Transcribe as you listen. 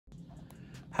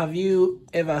Have you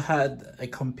ever had a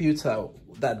computer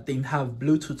that didn't have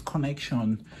Bluetooth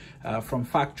connection from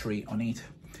factory on it?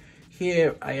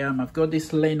 Here I am, I've got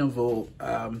this Lenovo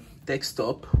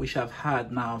desktop, which I've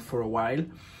had now for a while.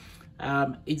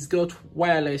 It's got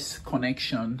wireless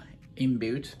connection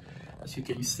inbuilt. As you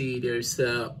can see, there's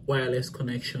a wireless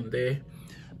connection there,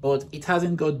 but it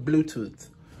hasn't got Bluetooth.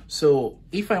 So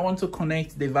if I want to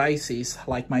connect devices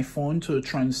like my phone to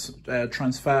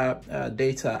transfer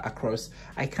data across,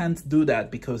 I can't do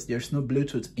that because there's no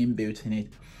Bluetooth inbuilt in it.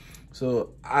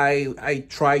 So I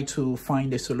tried to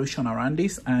find a solution around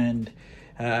this, and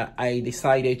I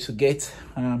decided to get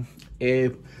a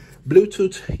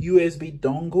Bluetooth USB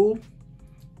dongle.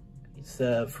 It's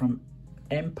from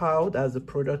Empower, that's the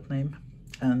product name,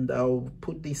 and I'll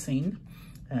put this in.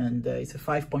 And it's a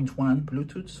 5.1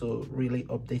 Bluetooth, so really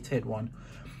updated one,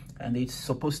 and it's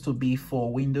supposed to be for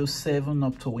Windows 7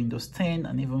 up to Windows 10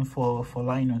 and even for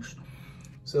Linux.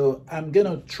 So I'm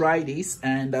gonna try this,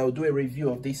 and I'll do a review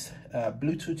of this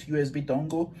Bluetooth USB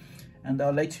dongle, and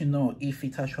I'll let you know if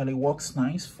it actually works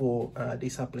nice for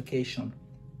this application.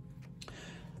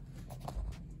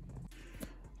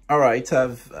 All right,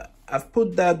 I've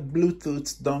put that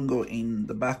Bluetooth dongle in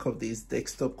the back of this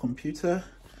desktop computer.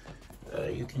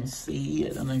 You can see, I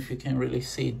don't know if you can really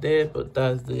see it there, but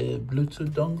that's the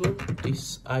Bluetooth dongle,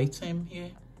 this item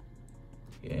here.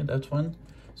 Yeah, that one.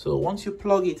 So once you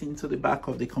plug it into the back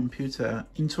of the computer,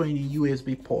 into any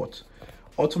USB port,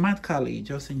 automatically it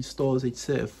just installs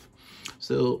itself.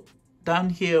 So down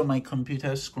here on my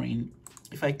computer screen,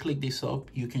 if I click this up,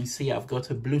 you can see I've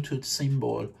got a Bluetooth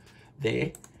symbol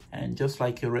there. And just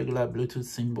like a regular Bluetooth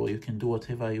symbol, you can do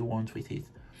whatever you want with it.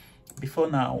 Before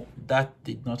now, that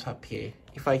did not appear.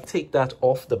 If I take that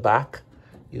off the back,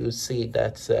 you'll see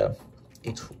that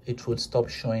it would stop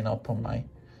showing up on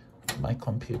my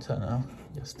computer now.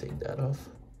 Just take that off.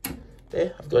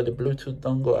 There, I've got the Bluetooth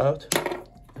dongle out.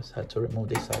 Just had to remove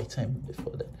this item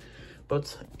before that.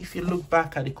 But if you look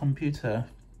back at the computer,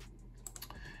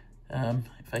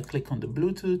 if I click on the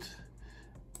Bluetooth,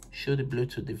 show the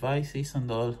Bluetooth devices and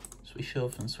all, switch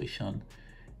off and switch on,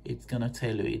 it's gonna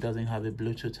tell you it doesn't have a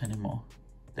Bluetooth anymore.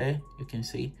 There, you can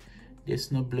see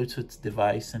there's no Bluetooth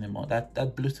device anymore. That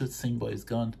Bluetooth symbol is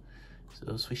gone.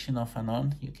 So switching off and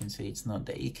on, you can see it's not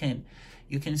there. You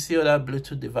can see other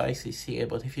Bluetooth devices here,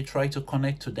 but if you try to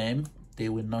connect to them, they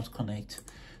will not connect.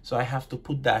 So I have to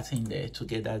put that in there to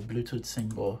get that Bluetooth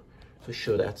symbol to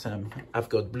show that I've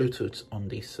got Bluetooth on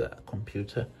this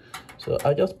computer. So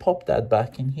I'll just pop that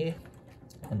back in here,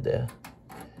 and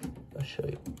I'll show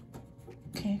you.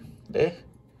 Okay, there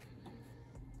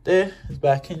it's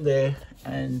back in there,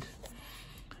 and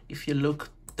if you look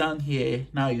down here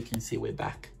now, you can see we're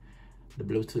back. The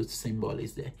Bluetooth symbol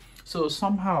is there. So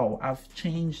somehow I've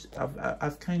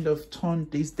kind of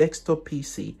turned this desktop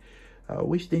PC,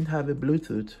 which didn't have a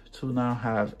Bluetooth, to now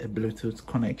have a Bluetooth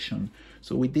connection.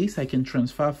 So with this, I can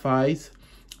transfer files,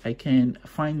 I can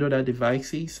find other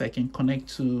devices, I can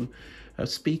connect to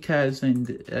speakers and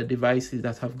devices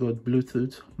that have got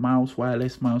Bluetooth, mouse,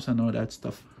 wireless mouse, and all that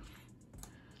stuff.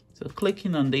 So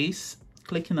clicking on this,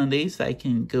 I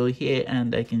can go here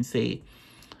and I can say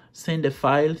send a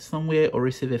file somewhere or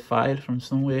receive a file from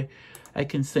somewhere. I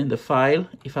can send a file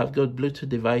if I've got Bluetooth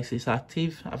devices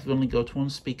active. I've only got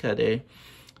one speaker there,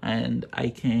 and I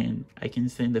can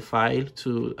send the file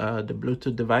to the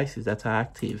Bluetooth devices that are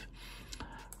active.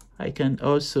 I can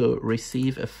also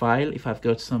receive a file if I've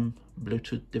got some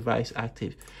Bluetooth device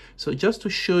active. So just to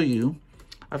show you,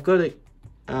 I've got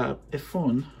a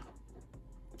phone.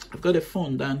 I've got a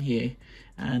phone down here,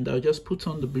 and I'll just put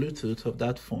on the Bluetooth of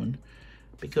that phone,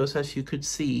 because as you could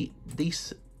see,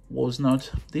 this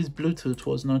Bluetooth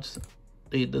was not,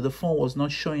 the phone was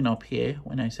not showing up here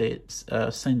when I say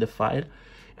send the file.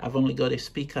 I've only got a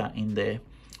speaker in there.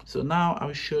 So now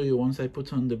I'll show you, once I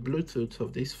put on the Bluetooth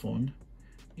of this phone,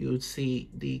 you would see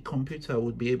the computer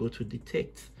would be able to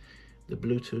detect the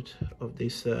Bluetooth of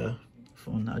this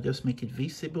phone. I'll just make it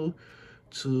visible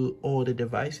to all the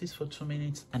devices for 2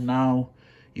 minutes, and now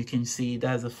you can see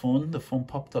that's the phone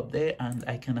popped up there, and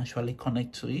I can actually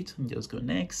connect to it and just go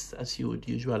next, as you would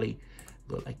usually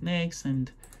go like next,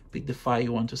 and pick the file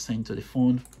you want to send to the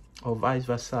phone, or vice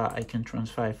versa. I can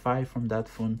transfer a file from that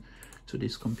phone to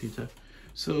this computer.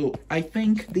 So I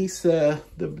think this the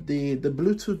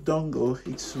Bluetooth dongle,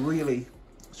 it's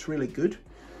really good.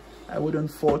 I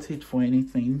wouldn't fault it for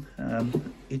anything.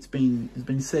 It's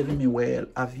been serving me well.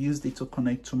 I've used it to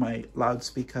connect to my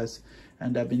loudspeakers,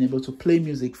 and I've been able to play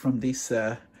music from this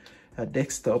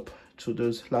desktop to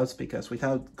those loudspeakers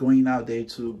without going out there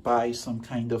to buy some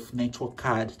kind of network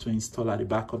card to install at the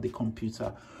back of the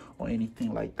computer or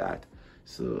anything like that.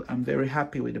 So I'm very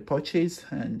happy with the purchase,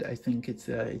 and I think it's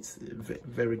a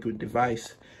very good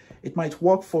device. It might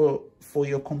work for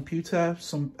your computer.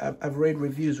 I've read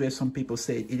reviews where some people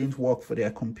say it didn't work for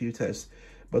their computers,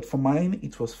 but for mine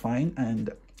it was fine, and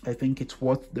I think it's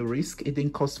worth the risk. It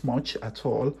didn't cost much at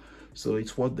all, so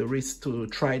it's worth the risk to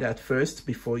try that first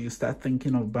before you start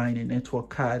thinking of buying a network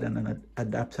card and an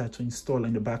adapter to install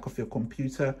in the back of your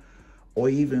computer, or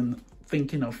even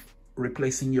thinking of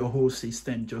replacing your whole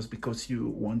system just because you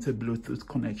want a Bluetooth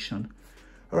connection.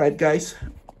 All right, guys,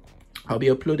 I'll be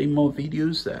uploading more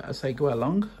videos as I go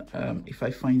along. If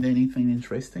I find anything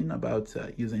interesting about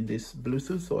using this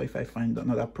Bluetooth, or if I find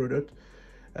another product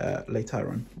later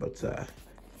on. But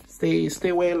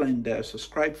stay well and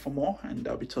subscribe for more, and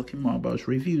I'll be talking more about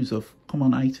reviews of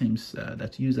common items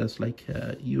that users like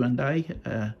you and I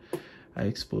are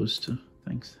exposed to.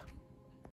 Thanks.